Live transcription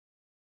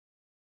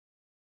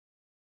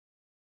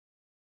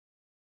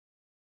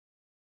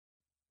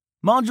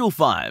Module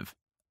 5.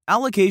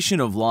 Allocation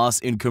of loss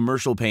in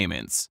commercial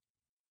payments.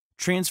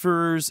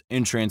 Transferors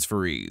and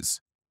transferees.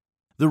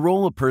 The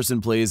role a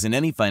person plays in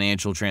any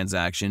financial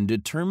transaction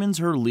determines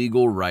her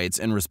legal rights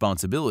and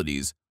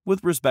responsibilities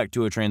with respect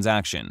to a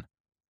transaction.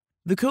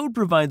 The code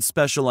provides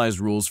specialized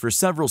rules for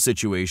several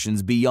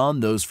situations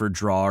beyond those for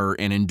drawer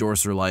and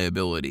endorser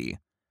liability.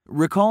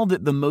 Recall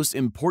that the most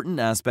important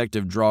aspect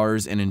of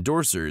drawers and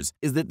endorsers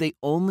is that they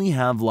only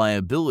have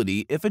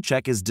liability if a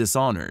check is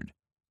dishonored.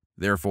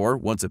 Therefore,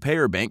 once a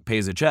payer bank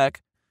pays a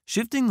check,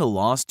 shifting the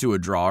loss to a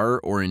drawer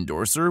or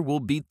endorser will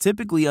be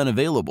typically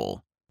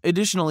unavailable.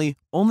 Additionally,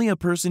 only a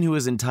person who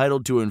is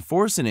entitled to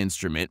enforce an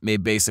instrument may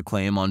base a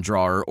claim on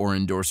drawer or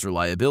endorser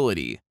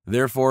liability.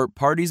 Therefore,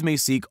 parties may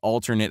seek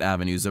alternate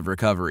avenues of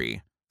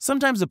recovery.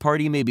 Sometimes a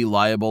party may be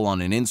liable on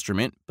an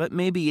instrument, but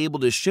may be able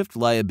to shift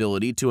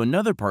liability to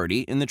another party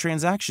in the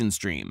transaction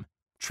stream.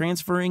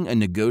 Transferring a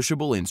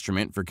negotiable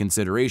instrument for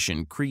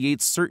consideration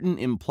creates certain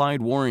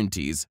implied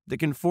warranties that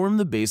can form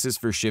the basis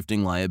for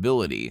shifting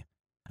liability.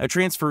 A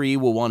transferee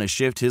will want to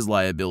shift his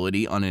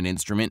liability on an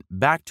instrument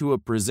back to a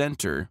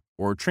presenter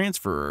or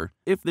transferor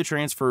if the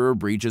transferor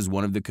breaches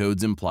one of the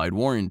code's implied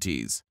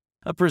warranties.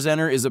 A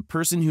presenter is a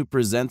person who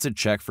presents a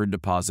check for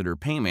deposit or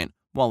payment,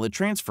 while a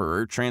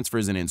transferor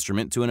transfers an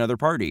instrument to another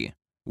party.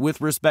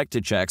 With respect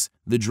to checks,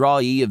 the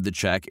drawee of the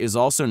check is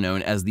also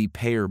known as the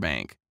payer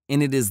bank,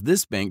 and it is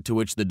this bank to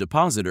which the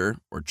depositor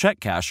or check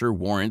casher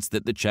warrants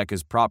that the check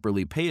is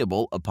properly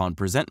payable upon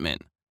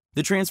presentment.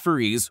 The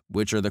transferees,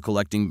 which are the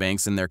collecting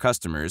banks and their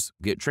customers,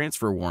 get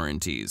transfer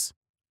warranties.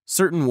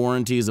 Certain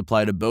warranties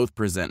apply to both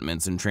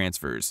presentments and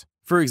transfers.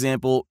 For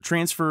example,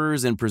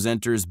 transferors and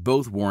presenters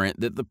both warrant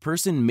that the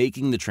person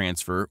making the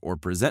transfer or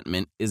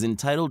presentment is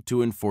entitled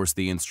to enforce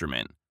the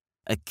instrument.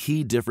 A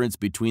key difference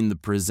between the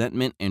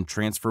presentment and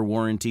transfer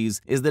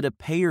warranties is that a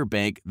payer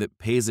bank that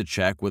pays a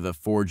check with a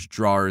forged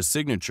drawer's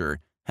signature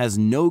has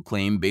no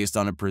claim based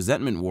on a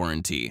presentment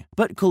warranty,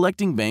 but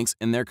collecting banks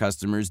and their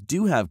customers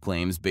do have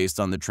claims based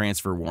on the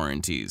transfer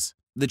warranties.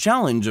 The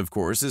challenge, of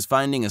course, is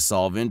finding a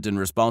solvent and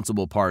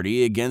responsible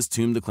party against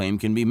whom the claim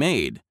can be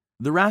made.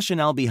 The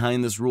rationale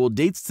behind this rule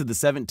dates to the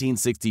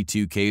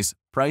 1762 case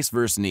Price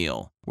v.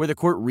 Neal, where the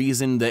court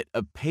reasoned that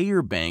a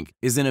payer bank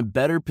is in a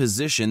better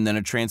position than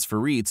a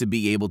transferee to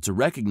be able to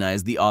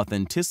recognize the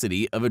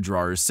authenticity of a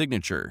drawer's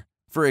signature.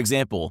 For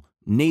example,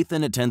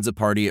 Nathan attends a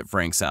party at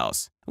Frank's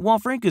house. While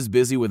Frank is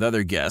busy with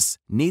other guests,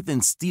 Nathan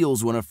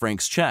steals one of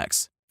Frank's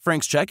checks.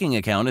 Frank's checking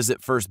account is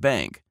at First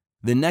Bank.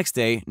 The next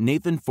day,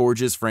 Nathan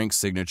forges Frank's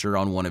signature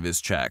on one of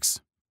his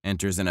checks,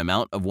 enters an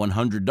amount of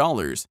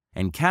 $100,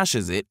 and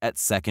cashes it at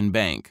Second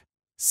Bank.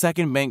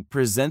 Second Bank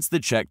presents the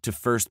check to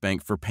First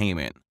Bank for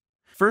payment.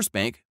 First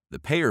Bank, the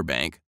payer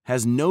bank,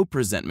 has no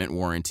presentment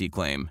warranty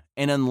claim,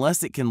 and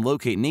unless it can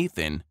locate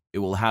Nathan, it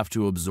will have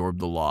to absorb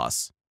the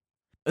loss.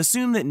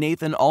 Assume that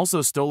Nathan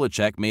also stole a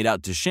check made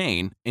out to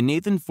Shane, and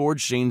Nathan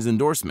forged Shane's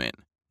endorsement.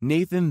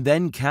 Nathan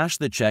then cashed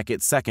the check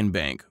at Second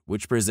Bank,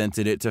 which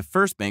presented it to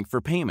First Bank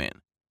for payment.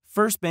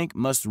 First Bank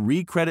must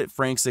recredit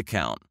Frank's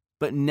account,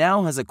 but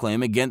now has a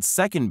claim against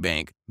Second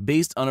Bank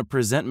based on a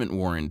presentment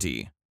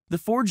warranty. The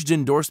forged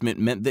endorsement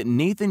meant that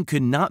Nathan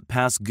could not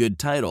pass good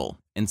title,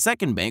 and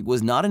Second Bank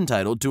was not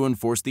entitled to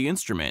enforce the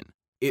instrument.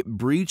 It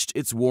breached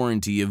its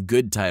warranty of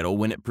good title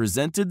when it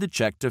presented the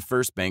check to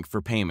First Bank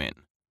for payment.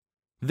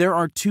 There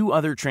are two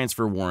other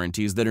transfer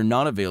warranties that are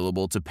not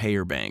available to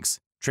payer banks.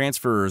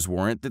 Transferors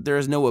warrant that there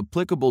is no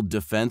applicable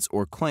defense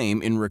or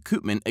claim in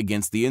recoupment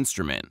against the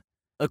instrument.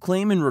 A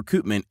claim in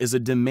recoupment is a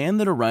demand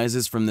that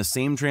arises from the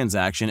same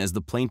transaction as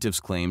the plaintiff's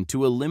claim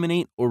to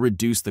eliminate or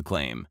reduce the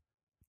claim.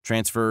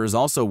 Transferors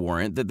also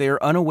warrant that they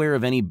are unaware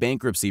of any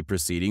bankruptcy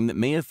proceeding that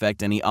may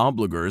affect any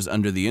obligors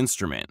under the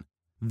instrument.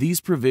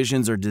 These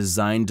provisions are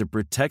designed to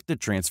protect the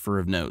transfer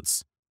of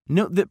notes.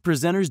 Note that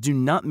presenters do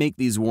not make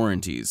these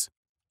warranties,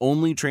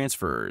 only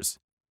transferors.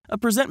 A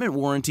presentment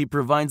warranty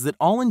provides that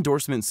all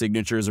endorsement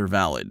signatures are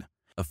valid.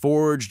 A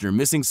forged or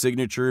missing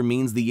signature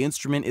means the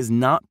instrument is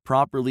not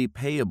properly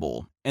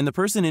payable, and the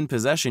person in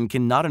possession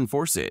cannot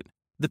enforce it.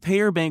 The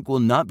payer bank will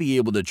not be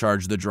able to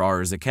charge the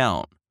drawer's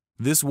account.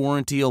 This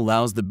warranty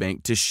allows the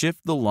bank to shift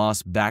the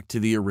loss back to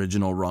the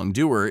original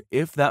wrongdoer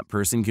if that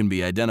person can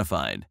be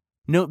identified.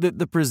 Note that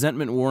the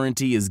presentment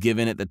warranty is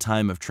given at the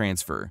time of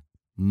transfer,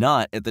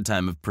 not at the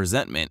time of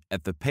presentment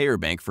at the payer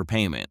bank for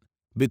payment.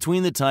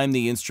 Between the time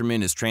the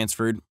instrument is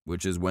transferred,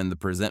 which is when the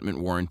presentment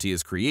warranty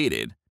is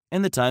created,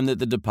 and the time that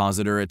the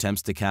depositor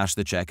attempts to cash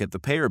the check at the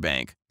payer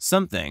bank,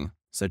 something,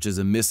 such as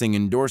a missing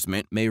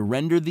endorsement, may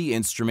render the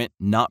instrument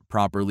not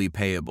properly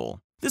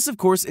payable. This, of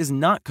course, is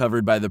not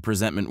covered by the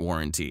presentment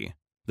warranty.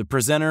 The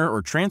presenter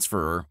or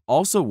transferor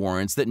also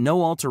warrants that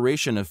no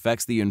alteration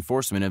affects the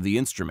enforcement of the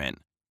instrument.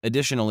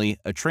 Additionally,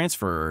 a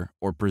transferor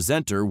or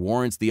presenter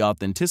warrants the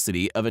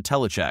authenticity of a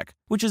telecheck,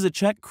 which is a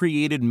check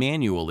created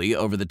manually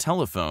over the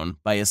telephone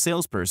by a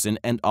salesperson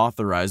and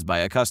authorized by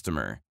a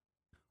customer.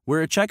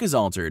 Where a check is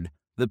altered,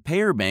 the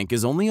payer bank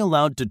is only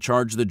allowed to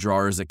charge the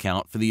drawer's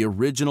account for the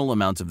original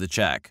amount of the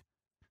check.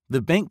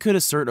 The bank could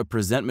assert a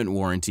presentment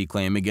warranty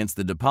claim against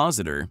the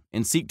depositor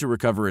and seek to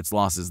recover its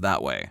losses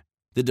that way.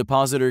 The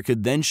depositor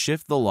could then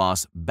shift the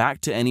loss back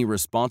to any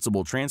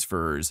responsible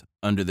transferors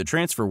under the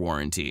transfer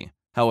warranty.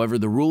 However,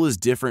 the rule is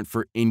different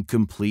for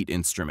incomplete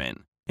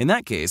instrument. In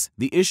that case,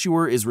 the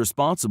issuer is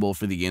responsible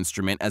for the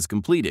instrument as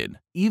completed,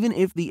 even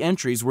if the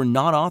entries were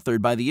not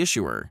authored by the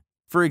issuer.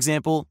 For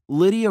example,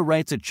 Lydia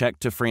writes a check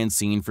to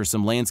Francine for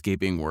some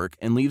landscaping work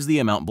and leaves the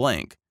amount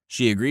blank.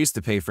 She agrees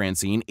to pay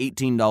Francine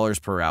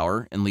 $18 per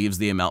hour and leaves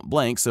the amount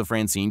blank so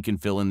Francine can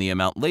fill in the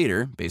amount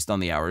later based on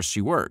the hours she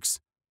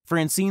works.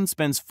 Francine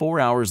spends 4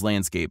 hours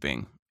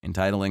landscaping,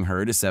 entitling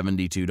her to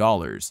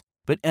 $72,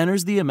 but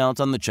enters the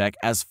amount on the check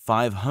as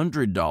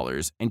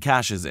 $500 and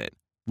cashes it.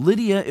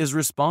 Lydia is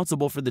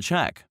responsible for the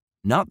check,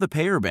 not the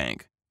payer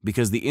bank,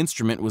 because the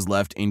instrument was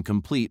left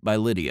incomplete by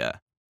Lydia.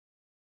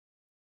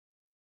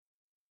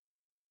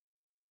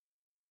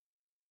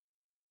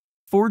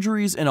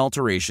 Forgeries and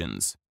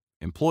alterations.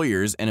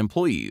 Employers and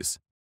employees.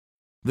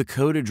 The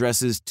code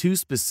addresses two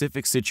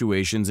specific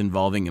situations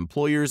involving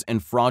employers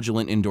and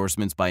fraudulent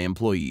endorsements by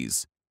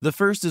employees. The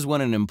first is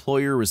when an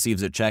employer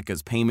receives a check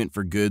as payment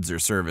for goods or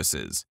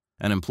services.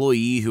 An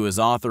employee who is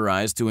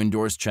authorized to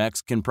endorse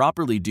checks can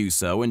properly do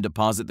so and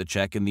deposit the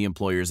check in the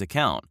employer's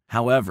account.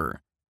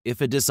 However,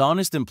 if a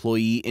dishonest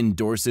employee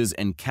endorses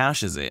and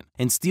cashes it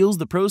and steals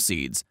the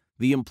proceeds,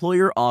 the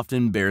employer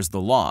often bears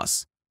the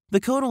loss. The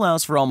code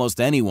allows for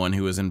almost anyone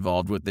who is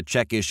involved with the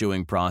check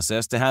issuing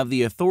process to have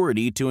the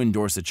authority to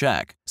endorse a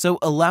check, so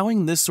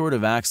allowing this sort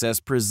of access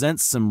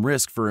presents some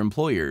risk for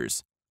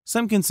employers.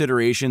 Some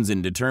considerations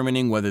in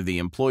determining whether the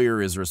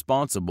employer is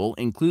responsible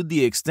include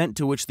the extent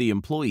to which the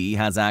employee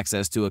has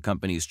access to a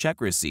company's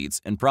check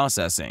receipts and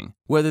processing,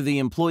 whether the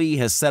employee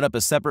has set up a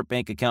separate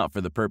bank account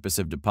for the purpose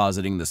of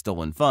depositing the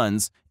stolen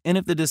funds, and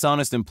if the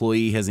dishonest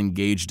employee has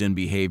engaged in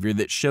behavior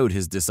that showed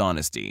his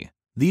dishonesty.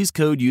 These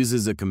code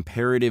uses a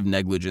comparative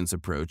negligence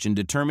approach in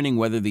determining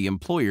whether the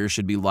employer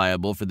should be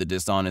liable for the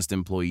dishonest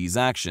employee's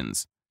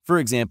actions. For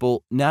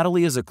example,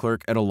 Natalie is a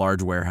clerk at a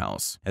large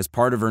warehouse. As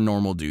part of her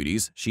normal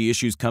duties, she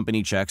issues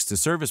company checks to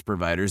service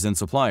providers and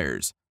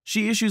suppliers.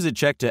 She issues a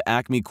check to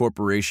Acme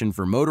Corporation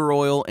for motor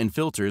oil and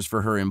filters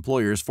for her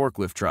employer's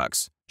forklift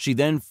trucks. She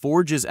then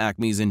forges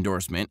Acme's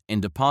endorsement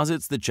and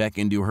deposits the check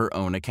into her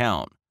own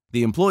account.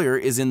 The employer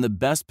is in the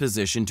best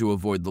position to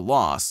avoid the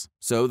loss,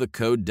 so the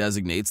code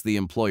designates the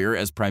employer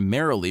as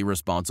primarily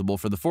responsible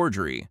for the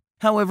forgery.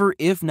 However,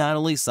 if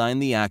Natalie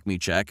signed the Acme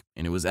check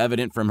and it was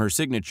evident from her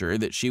signature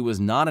that she was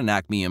not an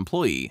Acme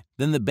employee,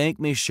 then the bank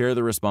may share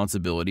the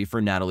responsibility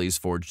for Natalie's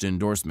forged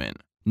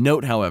endorsement.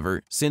 Note,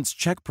 however, since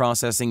check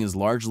processing is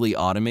largely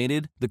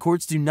automated, the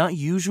courts do not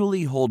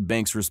usually hold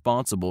banks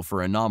responsible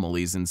for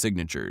anomalies in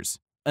signatures.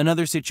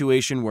 Another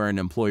situation where an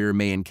employer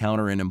may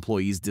encounter an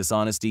employee's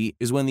dishonesty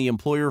is when the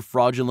employer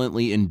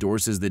fraudulently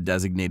endorses the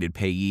designated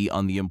payee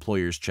on the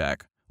employer's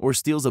check or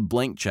steals a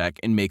blank check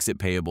and makes it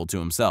payable to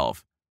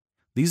himself.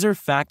 These are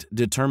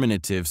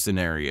fact-determinative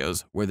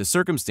scenarios where the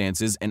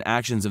circumstances and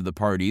actions of the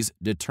parties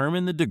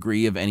determine the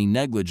degree of any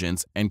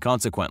negligence and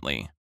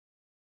consequently.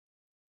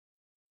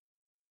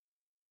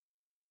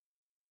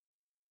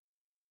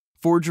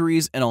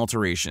 Forgeries and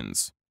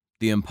alterations.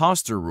 The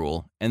imposter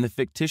rule and the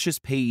fictitious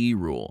payee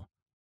rule.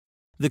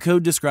 The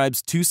code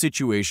describes two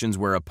situations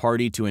where a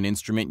party to an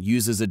instrument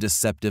uses a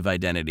deceptive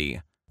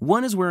identity.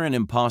 One is where an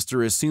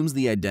imposter assumes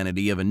the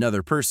identity of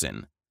another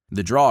person.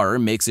 The drawer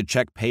makes a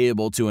check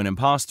payable to an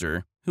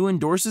imposter who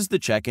endorses the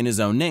check in his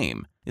own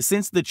name.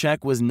 Since the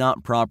check was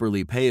not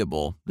properly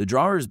payable, the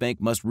drawer's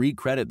bank must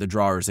recredit the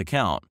drawer's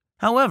account.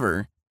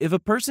 However, if a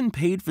person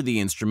paid for the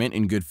instrument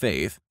in good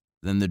faith,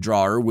 then the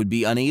drawer would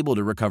be unable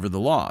to recover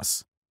the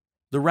loss.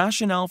 The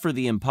rationale for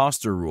the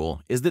imposter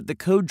rule is that the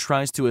code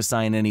tries to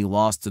assign any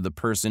loss to the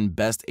person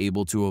best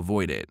able to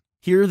avoid it.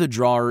 Here, the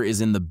drawer is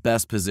in the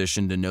best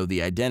position to know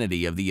the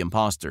identity of the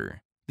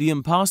imposter. The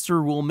imposter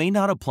rule may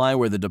not apply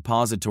where the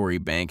depository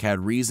bank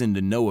had reason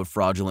to know of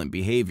fraudulent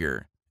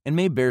behavior and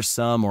may bear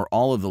some or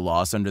all of the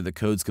loss under the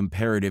code's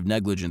comparative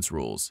negligence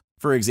rules.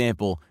 For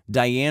example,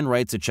 Diane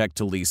writes a check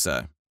to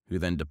Lisa, who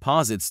then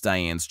deposits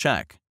Diane's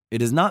check.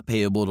 It is not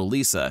payable to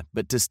Lisa,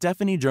 but to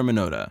Stephanie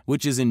Germanota,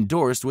 which is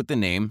endorsed with the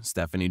name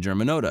Stephanie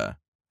Germanota.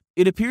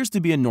 It appears to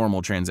be a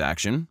normal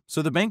transaction,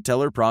 so the bank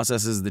teller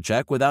processes the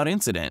check without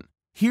incident.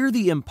 Here,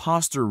 the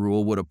imposter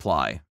rule would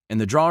apply,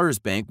 and the drawer's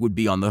bank would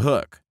be on the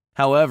hook.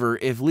 However,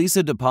 if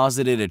Lisa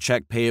deposited a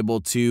check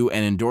payable to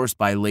and endorsed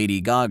by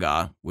Lady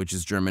Gaga, which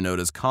is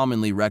Germanota's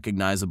commonly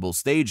recognizable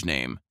stage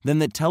name, then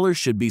the teller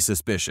should be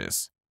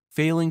suspicious.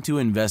 Failing to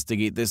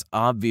investigate this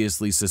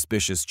obviously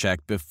suspicious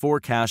check before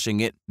cashing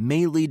it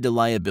may lead to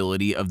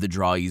liability of the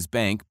drawee's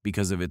bank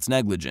because of its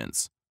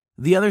negligence.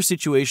 The other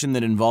situation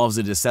that involves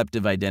a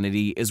deceptive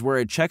identity is where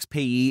a check's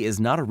payee is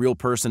not a real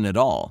person at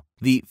all,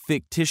 the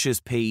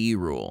fictitious payee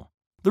rule.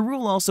 The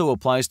rule also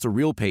applies to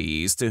real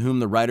payees to whom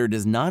the writer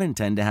does not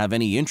intend to have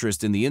any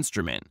interest in the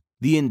instrument.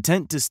 The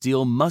intent to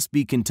steal must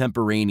be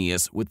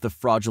contemporaneous with the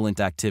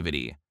fraudulent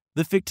activity.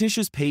 The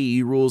fictitious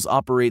payee rules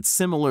operate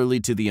similarly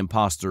to the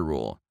imposter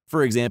rule.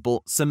 For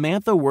example,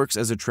 Samantha works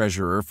as a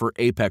treasurer for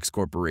Apex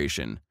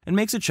Corporation and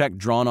makes a check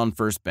drawn on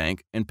First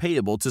Bank and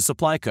payable to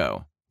Supply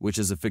Co., which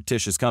is a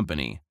fictitious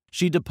company.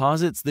 She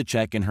deposits the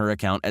check in her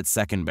account at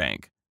Second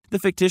Bank. The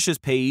fictitious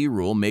payee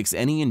rule makes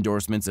any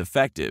endorsements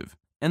effective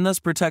and thus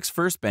protects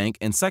First Bank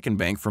and Second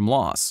Bank from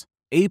loss.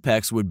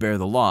 Apex would bear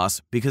the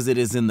loss because it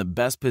is in the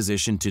best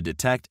position to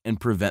detect and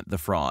prevent the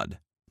fraud.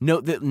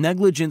 Note that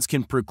negligence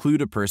can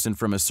preclude a person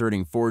from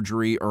asserting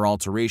forgery or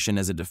alteration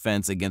as a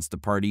defense against a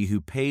party who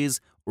pays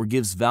or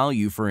gives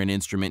value for an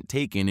instrument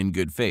taken in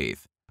good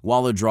faith.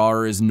 While a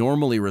drawer is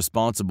normally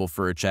responsible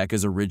for a check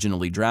as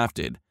originally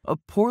drafted, a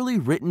poorly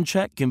written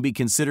check can be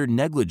considered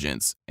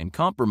negligence and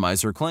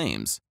compromise her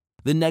claims.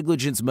 The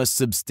negligence must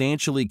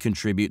substantially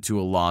contribute to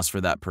a loss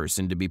for that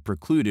person to be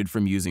precluded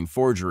from using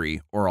forgery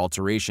or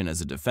alteration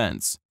as a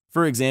defense.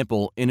 For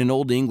example, in an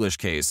Old English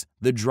case,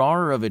 the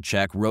drawer of a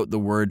check wrote the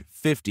word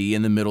 50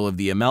 in the middle of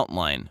the amount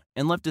line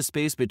and left a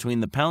space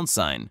between the pound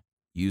sign,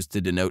 used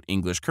to denote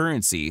English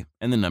currency,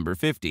 and the number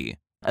 50.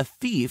 A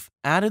thief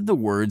added the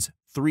words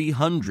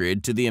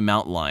 300 to the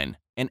amount line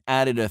and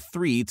added a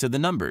 3 to the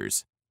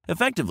numbers,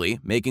 effectively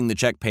making the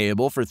check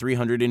payable for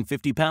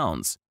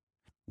 £350.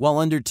 While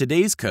under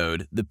today's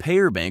code, the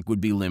payer bank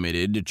would be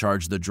limited to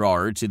charge the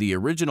drawer to the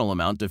original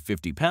amount of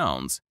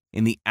 £50,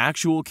 in the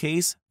actual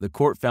case, the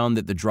court found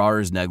that the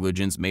drawer's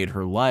negligence made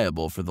her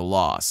liable for the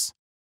loss.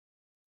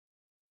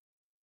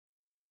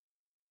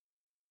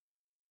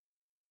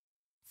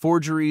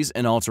 Forgeries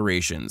and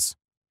alterations.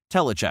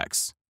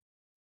 Telechecks.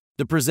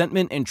 The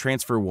presentment and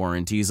transfer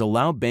warranties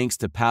allow banks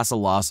to pass a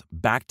loss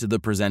back to the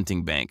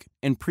presenting bank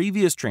and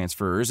previous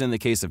transferors in the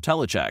case of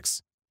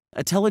telechecks.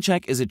 A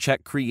telecheck is a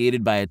check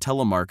created by a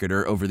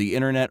telemarketer over the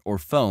internet or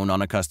phone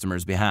on a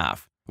customer's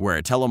behalf. Where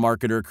a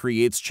telemarketer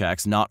creates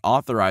checks not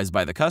authorized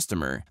by the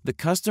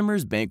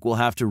customer's bank will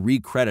have to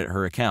recredit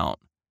her account.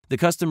 The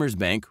customer's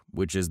bank,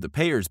 which is the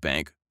payer's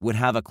bank, would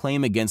have a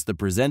claim against the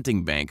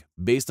presenting bank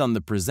based on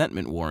the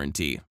presentment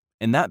warranty,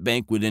 and that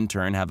bank would in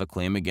turn have a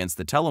claim against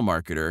the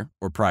telemarketer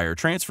or prior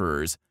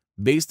transferors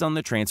based on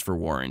the transfer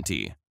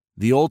warranty.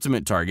 The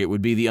ultimate target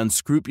would be the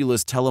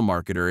unscrupulous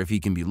telemarketer if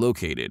he can be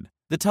located.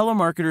 The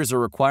telemarketers are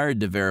required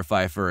to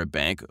verify for a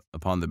bank,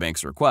 upon the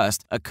bank's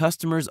request, a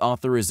customer's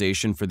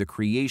authorization for the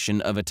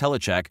creation of a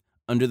telecheck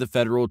under the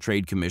Federal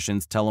Trade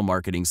Commission's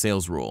telemarketing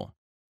sales rule.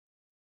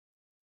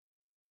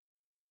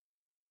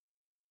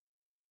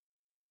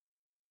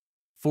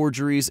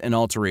 Forgeries and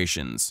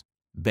alterations.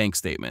 Bank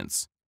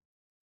statements.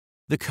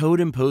 The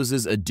code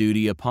imposes a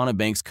duty upon a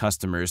bank's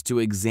customers to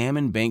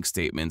examine bank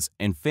statements,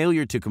 and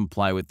failure to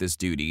comply with this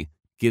duty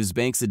gives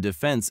banks a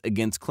defense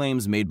against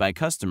claims made by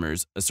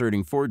customers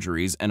asserting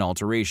forgeries and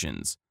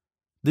alterations.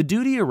 The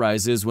duty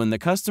arises when the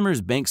customer's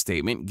bank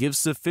statement gives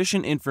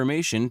sufficient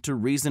information to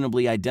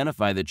reasonably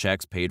identify the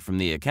checks paid from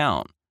the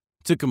account.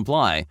 To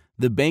comply,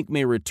 the bank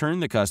may return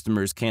the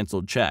customer's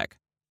canceled check,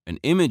 an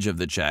image of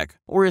the check,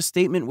 or a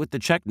statement with the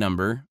check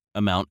number,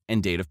 amount,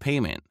 and date of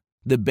payment.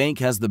 The bank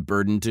has the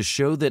burden to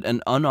show that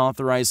an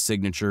unauthorized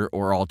signature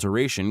or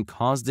alteration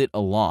caused it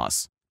a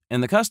loss,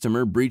 and the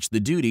customer breached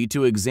the duty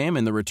to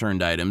examine the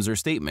returned items or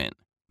statement.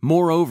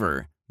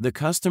 Moreover, the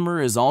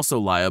customer is also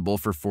liable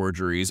for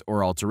forgeries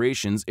or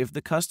alterations if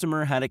the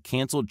customer had a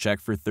canceled check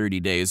for 30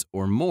 days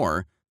or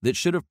more that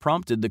should have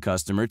prompted the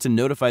customer to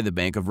notify the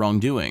bank of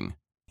wrongdoing.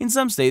 In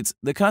some states,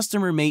 the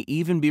customer may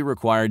even be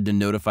required to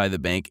notify the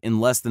bank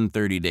in less than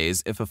 30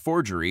 days if a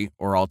forgery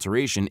or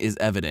alteration is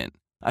evident.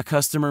 A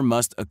customer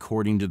must,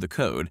 according to the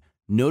code,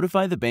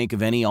 notify the bank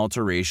of any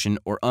alteration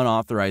or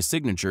unauthorized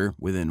signature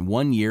within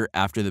 1 year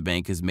after the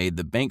bank has made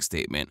the bank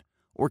statement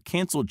or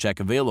canceled check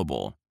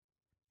available.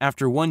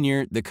 After 1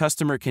 year, the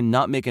customer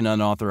cannot make an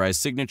unauthorized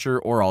signature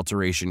or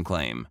alteration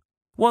claim.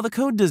 While the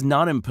code does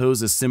not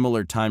impose a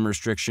similar time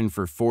restriction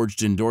for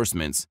forged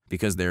endorsements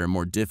because they are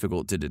more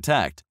difficult to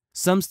detect,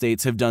 some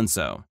states have done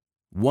so.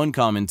 One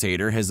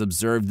commentator has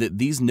observed that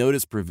these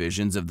notice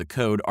provisions of the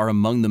code are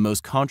among the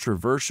most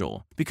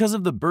controversial because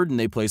of the burden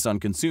they place on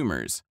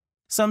consumers.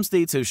 Some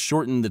states have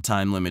shortened the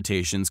time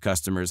limitations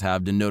customers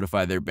have to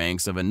notify their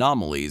banks of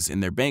anomalies in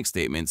their bank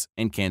statements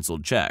and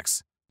canceled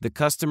checks. The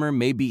customer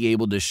may be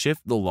able to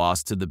shift the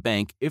loss to the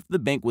bank if the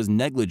bank was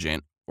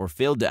negligent or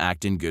failed to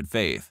act in good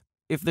faith.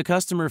 If the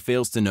customer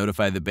fails to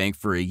notify the bank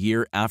for a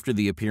year after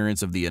the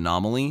appearance of the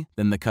anomaly,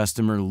 then the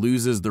customer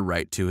loses the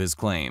right to his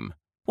claim.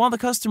 While the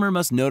customer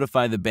must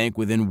notify the bank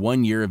within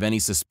 1 year of any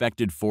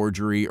suspected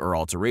forgery or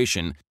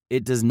alteration,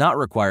 it does not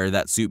require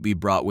that suit be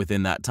brought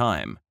within that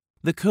time.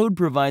 The code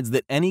provides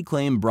that any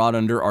claim brought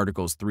under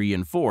Articles 3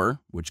 and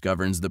 4, which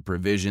governs the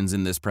provisions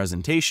in this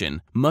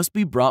presentation, must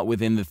be brought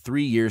within the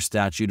 3-year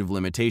statute of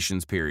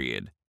limitations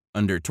period.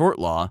 Under tort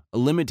law, a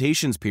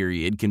limitations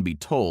period can be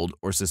tolled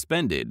or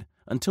suspended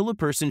until a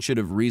person should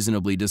have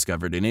reasonably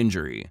discovered an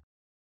injury.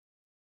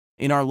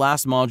 In our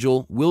last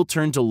module, we'll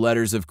turn to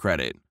letters of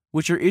credit,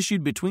 which are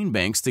issued between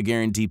banks to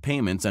guarantee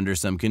payments under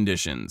some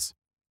conditions.